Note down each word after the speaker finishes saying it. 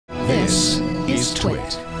This is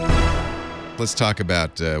TWiT. Let's talk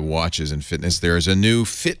about watches and fitness. There is a new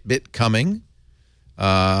FitBit coming.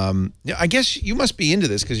 Yeah, I guess you must be into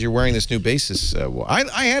this because you're wearing this new Basis.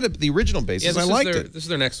 I had the original Basis. Yeah, I liked it. This is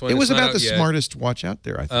their next one. It was about the smartest watch out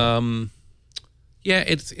there, I think. Yeah,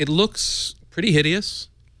 it looks pretty hideous.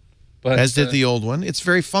 But, as did the old one. It's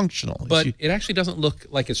very functional. But it actually doesn't look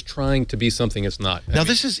like it's trying to be something it's not. Now,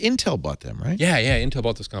 this is Intel bought them, right? Yeah, Intel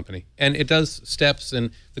bought this company. And it does steps, and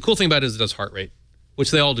the cool thing about it is it does heart rate, which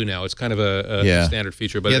they all do now. It's kind of a standard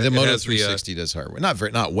feature. But yeah, the Moto 360 does heart rate.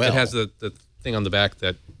 Not well. It has the thing on the back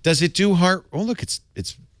that... Does it do heart... Oh, look, it's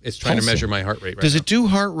trying to measure my heart rate right Does now. it do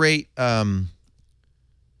heart rate...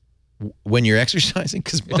 when you're exercising?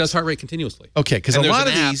 Because it does heart rate continuously. Okay, because a lot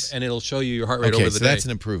of these, and it'll show you your heart rate over the day. That's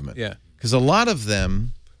an improvement. Yeah, because a lot of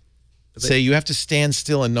them say you have to stand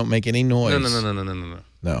still and don't make any noise.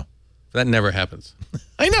 No. That never happens.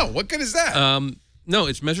 I know. What good is that? No,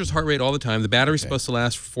 it measures heart rate all the time. The battery's supposed to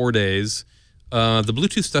last 4 days. The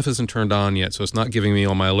Bluetooth stuff isn't turned on yet, so it's not giving me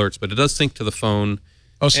all my alerts, but it does sync to the phone.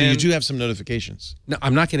 Oh, so you do have some notifications? No,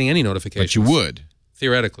 I'm not getting any notifications. But you would.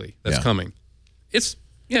 Theoretically. That's coming.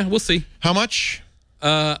 Yeah, we'll see. How much?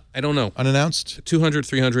 I don't know. Unannounced? 200,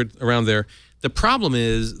 300, around there. The problem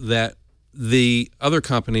is that the other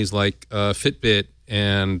companies like Fitbit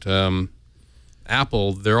and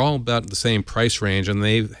Apple, they're all about the same price range, and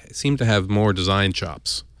they seem to have more design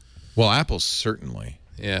chops. Well, Apple's certainly.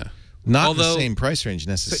 Yeah. Not the same price range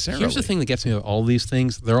necessarily. Here's the thing that gets me about all these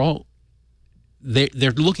things. They're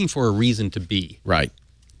looking for a reason to be. Right.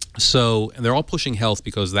 So, and they're all pushing health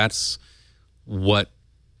because that's what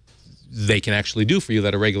they can actually do for you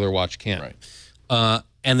that a regular watch can't. Right.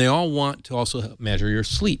 And they all want to also measure your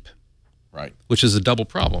sleep. Right. Which is a double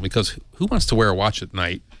problem because who wants to wear a watch at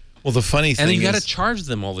night? Well, the funny thing is... And you got to charge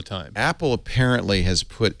them all the time. Apple apparently has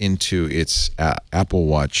put into its Apple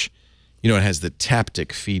Watch, you know, it has the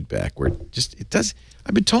taptic feedback where it does...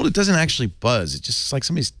 I've been told it doesn't actually buzz. It's just like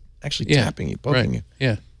somebody's actually tapping you, poking you.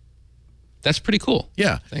 Yeah. That's pretty cool.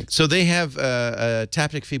 Yeah. Thanks. So they have a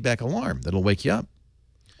taptic feedback alarm that'll wake you up.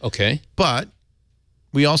 Okay. But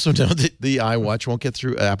we also know that the iWatch won't get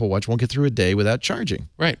through, Apple Watch won't get through a day without charging.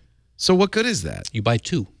 Right. So what good is that? You buy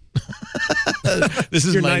two. This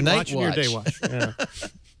is your my night watch. And your day watch. Yeah.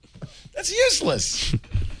 That's useless.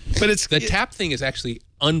 But it's the tap thing is actually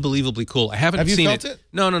unbelievably cool. I haven't Have you seen felt it?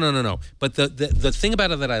 No. But the thing about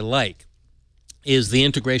it that I like is the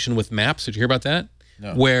integration with maps. Did you hear about that?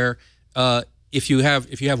 No. Where if you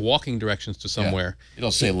have walking directions to somewhere,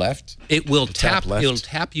 it'll say left. It will tap left. It'll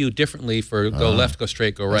tap you differently for go left, go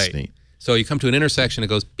straight, go right. Neat. So you come to an intersection, it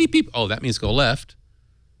goes beep beep. Oh, that means go left.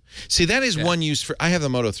 See, that is one use for... I have the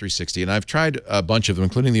Moto 360, and I've tried a bunch of them,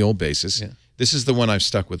 including the old Basis. Yeah. This is the one I've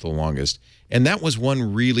stuck with the longest. And that was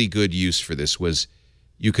one really good use for this was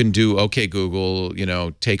you can do, okay, Google, you know,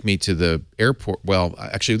 take me to the airport. Well,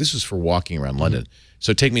 actually, this was for walking around London.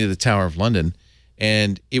 So take me to the Tower of London,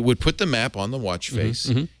 and it would put the map on the watch face.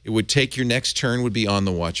 It would take your next turn would be on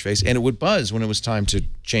the watch face, and it would buzz when it was time to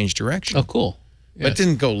change direction. Oh, cool. Yeah. But it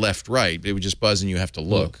didn't go left, right. It would just buzz, and you have to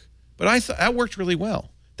look. But I thought that worked really well.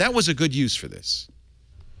 That was a good use for this.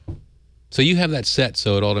 So you have that set,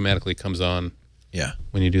 so it automatically comes on. Yeah.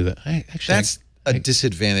 When you do that, that's a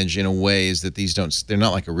disadvantage in a way is that these don't. They're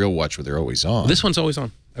not like a real watch where they're always on. This one's always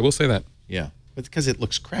on. I will say that. Yeah, but because it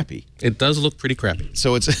looks crappy. It does look pretty crappy.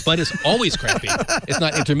 So it's. But it's always crappy. It's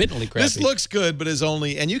not intermittently crappy. This looks good, but is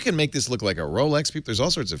only, and you can make this look like a Rolex. People, there's all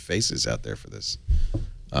sorts of faces out there for this.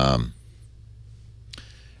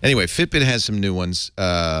 Anyway, Fitbit has some new ones.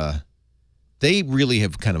 They really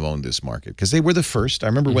have kind of owned this market because they were the first. I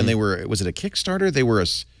remember when they were, was it a Kickstarter? They were I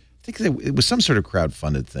think it was some sort of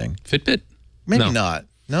crowdfunded thing. Fitbit? Maybe not.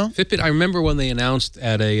 No? Fitbit, I remember when they announced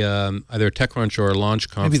at a either a TechCrunch or a launch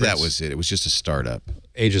conference. Maybe that was it. It was just a startup.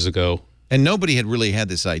 Ages ago. And nobody had really had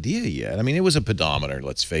this idea yet. I mean, it was a pedometer,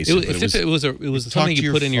 let's face it. It was something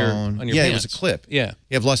you put in on your yeah, pants. It was a clip. Yeah.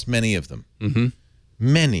 I've lost many of them.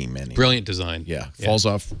 Many. Brilliant design. Yeah. Falls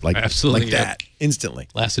off like that instantly.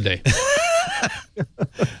 Lasts a day.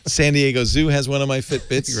 San Diego Zoo has one of my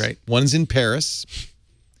Fitbits. Right. One's in Paris.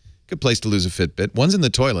 Good place to lose a Fitbit. One's in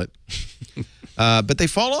the toilet. But they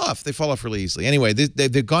fall off. They fall off really easily. Anyway,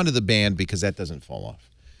 they've gone to the band because that doesn't fall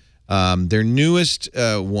off. Their newest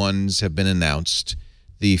ones have been announced.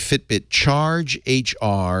 The FitBit Charge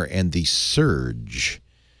HR and the Surge.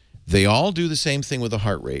 They all do the same thing with the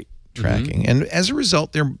heart rate tracking. And as a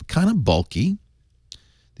result, they're kind of bulky.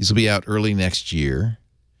 These will be out early next year.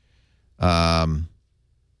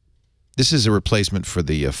 This is a replacement for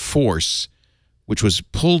the Force, which was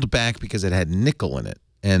pulled back because it had nickel in it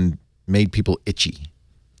and made people itchy.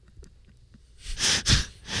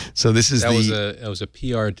 So this is that was a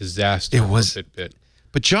PR disaster. It was. For Fitbit.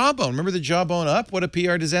 But Jawbone, remember the Jawbone Up? What a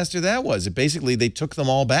PR disaster that was. It basically, they took them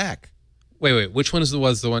all back. Wait. Which one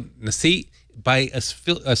was the one? Now, see, by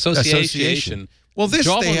association. Well,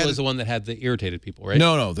 Jawbone was the one that had the irritated people, right?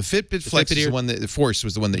 No. The Fitbit Flex is the one that the Force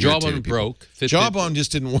was the one that irritated people. Jawbone broke. Jawbone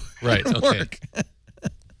just didn't work. Right. Okay.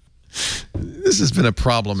 This has been a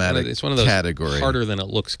problematic it's one of those category. Harder than it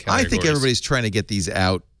looks categories. I think everybody's trying to get these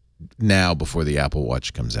out now before the Apple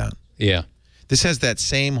Watch comes out. Yeah. This has that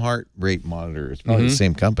same heart rate monitor. It's probably the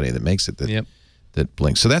same company that makes it that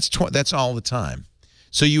blinks. So that's all the time.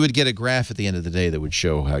 So you would get a graph at the end of the day that would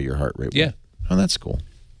show how your heart rate went. Oh, that's cool.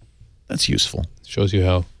 That's useful. Shows you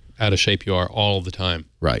how out of shape you are all the time.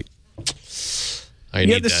 Right. This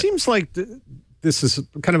seems like this is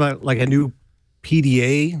kind of like a new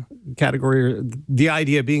PDA category. The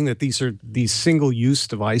idea being that these are these single-use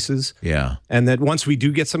devices. Yeah. And that once we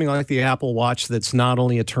do get something like the Apple Watch that's not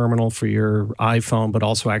only a terminal for your iPhone, but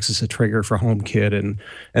also acts as a trigger for HomeKit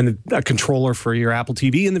and a controller for your Apple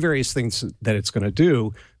TV and the various things that it's going to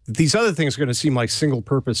do, these other things are going to seem like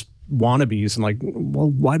single-purpose wannabes and like, well,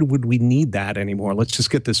 why would we need that anymore? Let's just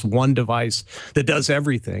get this one device that does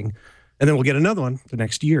everything, and then we'll get another one the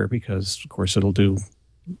next year because, of course, it'll do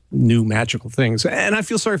new magical things. And I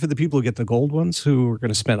feel sorry for the people who get the gold ones who are going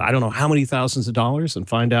to spend I don't know how many thousands of dollars and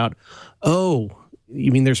find out, oh,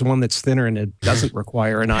 you mean there's one that's thinner and it doesn't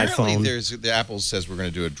require an iPhone. The Apple says we're going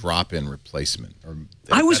to do a drop-in replacement.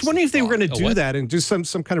 I was wondering if they were going to do that and do some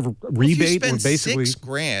kind of rebate. Well, if you spend basically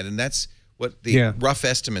 $6,000, and that's what the rough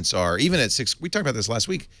estimates are. Even at we talked about this last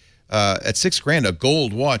week. At $6,000, a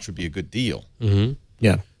gold watch would be a good deal.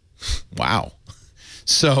 Yeah. Wow.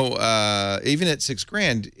 So even at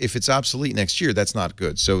 $6,000, if it's obsolete next year, that's not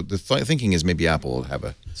good. So the thinking is maybe Apple will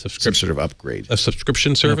have some sort of upgrade. A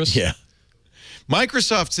subscription service? Yeah.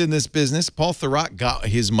 Microsoft's in this business. Paul Thurrott got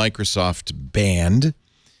his Microsoft Band.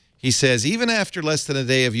 He says, even after less than a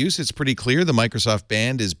day of use, it's pretty clear the Microsoft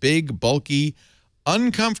Band is big, bulky,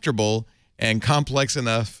 uncomfortable, and complex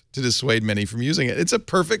enough to dissuade many from using it. It's a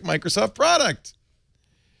perfect Microsoft product.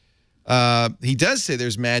 He does say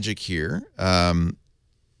there's magic here.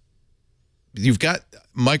 You've got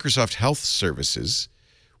Microsoft Health Services,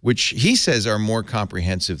 which he says are more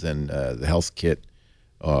comprehensive than the Health Kit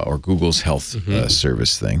or Google's Health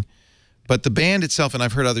Service thing. But the Band itself, and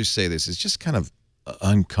I've heard others say this, is just kind of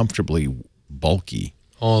uncomfortably bulky.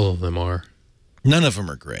 All of them are. None of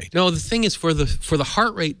them are great. No, the thing is, for the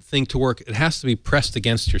heart rate thing to work, it has to be pressed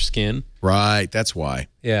against your skin. Right, that's why.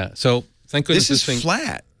 Yeah, so thank goodness this is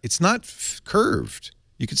flat. It's not curved.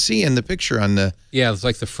 You could see in the picture on the it's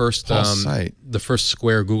like the first site. The first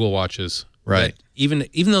square Google watches. Right. Even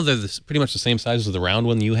though they're pretty much the same size as the round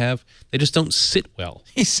one you have, they just don't sit well.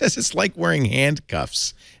 He says it's like wearing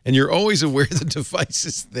handcuffs, and you're always aware the device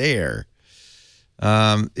is there.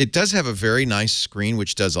 It does have a very nice screen,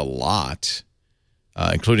 which does a lot,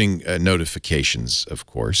 including notifications, of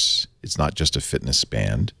course. It's not just a fitness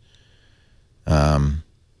band.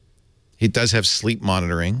 It does have sleep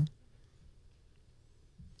monitoring.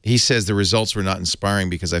 He says the results were not inspiring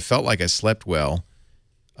because I felt like I slept well,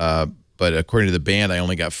 but according to the Band, I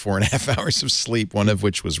only got 4.5 hours of sleep, one of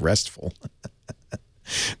which was restful.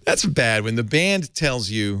 That's bad. When the Band tells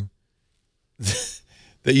you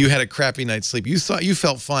that you had a crappy night's sleep, you thought you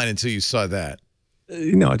felt fine until you saw that.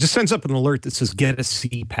 No, it just sends up an alert that says, get a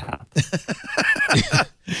CPAP.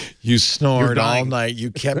 You snored all night. You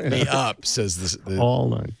kept me up, says all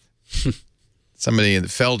night. Somebody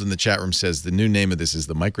Feld in the chat room says the new name of this is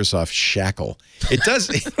the Microsoft Shackle. It does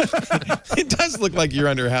it does look like you're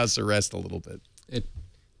under house arrest a little bit.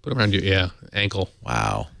 Put around your ankle.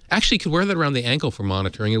 Wow. Actually, you could wear that around the ankle for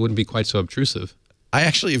monitoring. It wouldn't be quite so obtrusive. I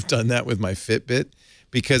actually have done that with my Fitbit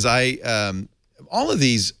because all of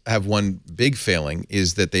these have one big failing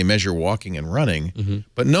is that they measure walking and running,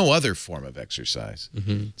 but no other form of exercise.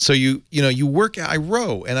 So you work out. I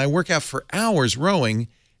row and I work out for hours rowing.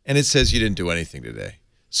 And it says you didn't do anything today.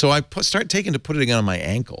 So I start taking to putting it on my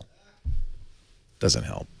ankle. Doesn't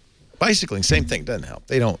help. Bicycling, same thing, doesn't help.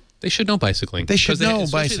 They should know bicycling. They should know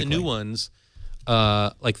especially bicycling. The new ones,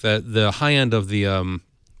 like the high end of the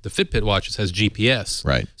Fitbit watches has GPS.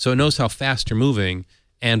 Right. So it knows how fast you're moving.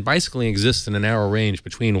 And bicycling exists in a narrow range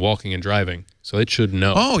between walking and driving. So it should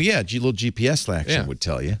know. Oh, yeah. little GPS action would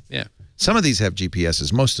tell you. Yeah. Some of these have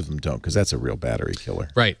GPSs. Most of them don't because that's a real battery killer.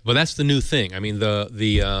 Right. Well, that's the new thing. I mean,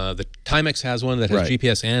 the Timex has one that has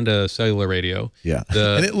GPS and a cellular radio. Yeah.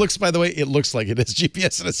 And it looks, by the way, it looks like it has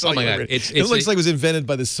GPS and a cellular radio. It looks like it was invented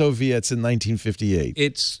by the Soviets in 1958.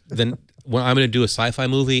 Well, I'm going to do a sci-fi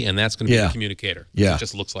movie, and that's going to be the communicator. Yeah. It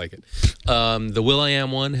just looks like it. The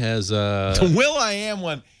Will.i.am one has... the Will.i.am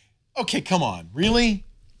one. Okay, come on. Really?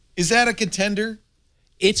 Is that a contender?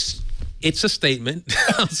 It's a statement.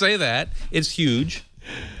 I'll say that. It's huge.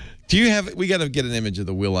 Do you have? We got to get an image of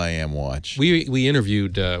the Will.i.am watch. We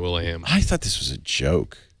interviewed Will.i.am. I thought this was a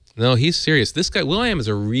joke. No, he's serious. This guy, Will.i.am, is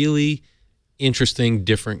a really interesting,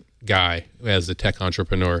 different guy as a tech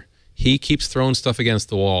entrepreneur. He keeps throwing stuff against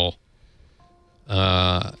the wall,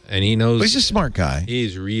 and he knows. But he's a smart guy.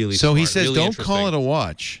 He's really so smart, he says, really "Don't call it a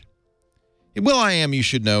watch." Will.i.am, you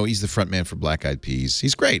should know, he's the front man for Black Eyed Peas.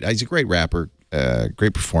 He's great. He's a great rapper,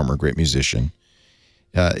 great performer, great musician.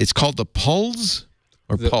 It's called the Pulse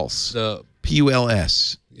or Pulse. The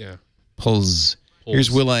P-U-L-S. Yeah. Pulse.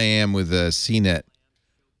 Here's Will.i.am with a CNET.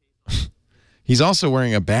 He's also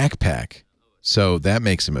wearing a backpack, so that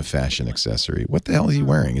makes him a fashion accessory. What the hell is he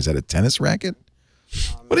wearing? Is that a tennis racket?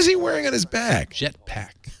 What is he wearing on his back?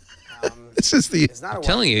 Jetpack. This is the. I'm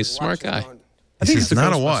telling you, he's a smart guy. I think it's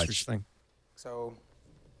not a watch. Thing.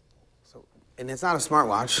 And it's not a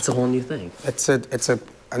smartwatch. It's a whole new thing. It's a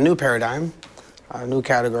new paradigm, a new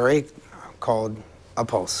category called a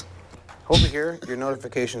pulse. Over here, your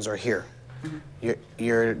notifications are here.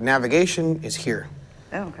 Your navigation is here.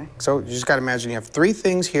 Oh, okay. So you just got to imagine you have 3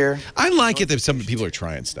 things here. I like it that some people are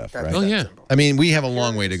trying stuff, right? Oh, yeah. I mean, we have a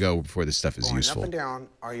long way to go before this stuff is Going useful. up and down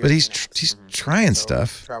are your But he's in-apps. trying So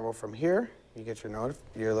stuff. Travel from here. You get your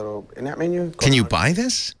little in-app menu. Go Can you down. buy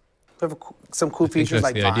this? We have some cool think features that's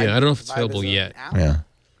like the idea. Vibe. I don't know if it's Vibe available is an yet. app Yeah.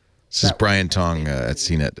 This is that Brian way Tong at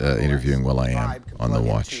CNET interviewing Will.i.am Vibe can on the plug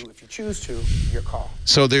watch. into, if you choose to, your call.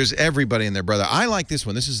 So there's everybody and their brother. I like this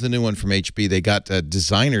one. This is the new one from HB. They got a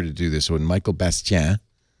designer to do this one, Michael Bastien. Let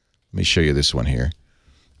me show you this one here.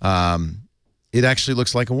 It actually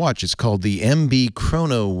looks like a watch. It's called the MB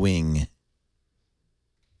Chrono Wing.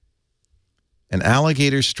 An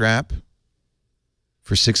alligator strap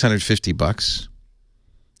for $650.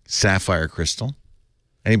 Sapphire crystal.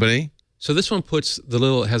 Anybody? So this one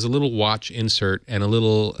has a little watch insert and a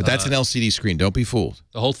little. But that's an LCD screen. Don't be fooled.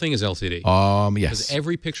 The whole thing is LCD. Yes. Because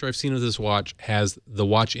every picture I've seen of this watch has the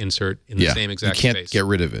watch insert in the same exact you can't space. get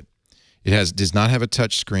rid of it. It does not have a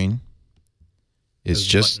touch screen. It's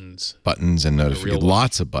just buttons and notifications.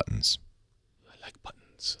 Lots of buttons. I like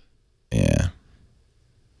buttons. Yeah.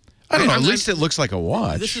 I don't know. At least it looks like a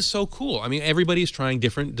watch. This is so cool. I mean, everybody's trying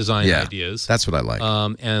different design ideas. That's what I like.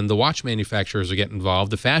 And the watch manufacturers are getting involved.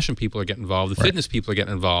 The fashion people are getting involved. The fitness people are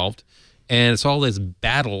getting involved. And it's all this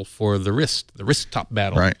battle for the wrist top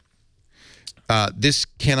battle. Right. This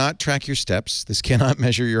cannot track your steps. This cannot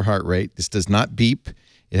measure your heart rate. This does not beep.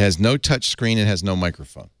 It has no touch screen. It has no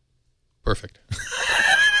microphone. Perfect.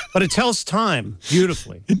 But it tells time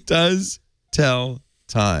beautifully. It does tell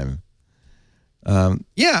time.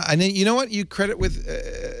 Yeah, and then, you know what? You credit with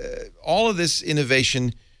all of this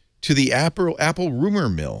innovation to the Apple rumor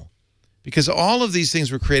mill, because all of these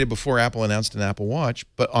things were created before Apple announced an Apple Watch,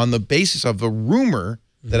 but on the basis of a rumor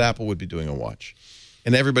that Apple would be doing a watch.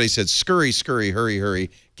 And everybody said, scurry, scurry, hurry, hurry,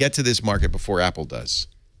 get to this market before Apple does.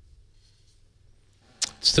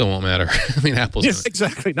 Still won't matter. I mean, Apple's Yes,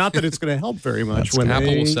 exactly. Not that it's going to help very much. When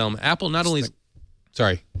Apple will sell them. Apple not only...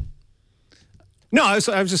 Sorry. No, I was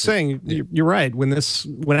just saying, you're right. When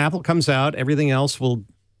Apple comes out, everything else will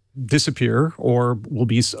disappear or will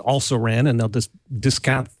be also ran, and they'll just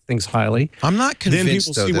discount things highly. I'm not convinced, then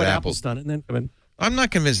people though, see that what Apple's done, and then come in. I'm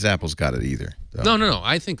not convinced that Apple's got it either. Though. No.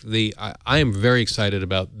 I think I am very excited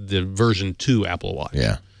about the version 2 Apple Watch.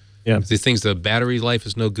 Yeah. These things, the battery life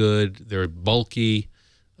is no good. They're bulky.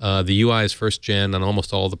 The UI is first gen on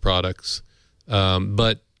almost all the products.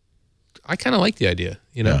 But I kind of like the idea,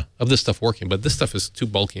 of this stuff working. But this stuff is too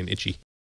bulky and itchy.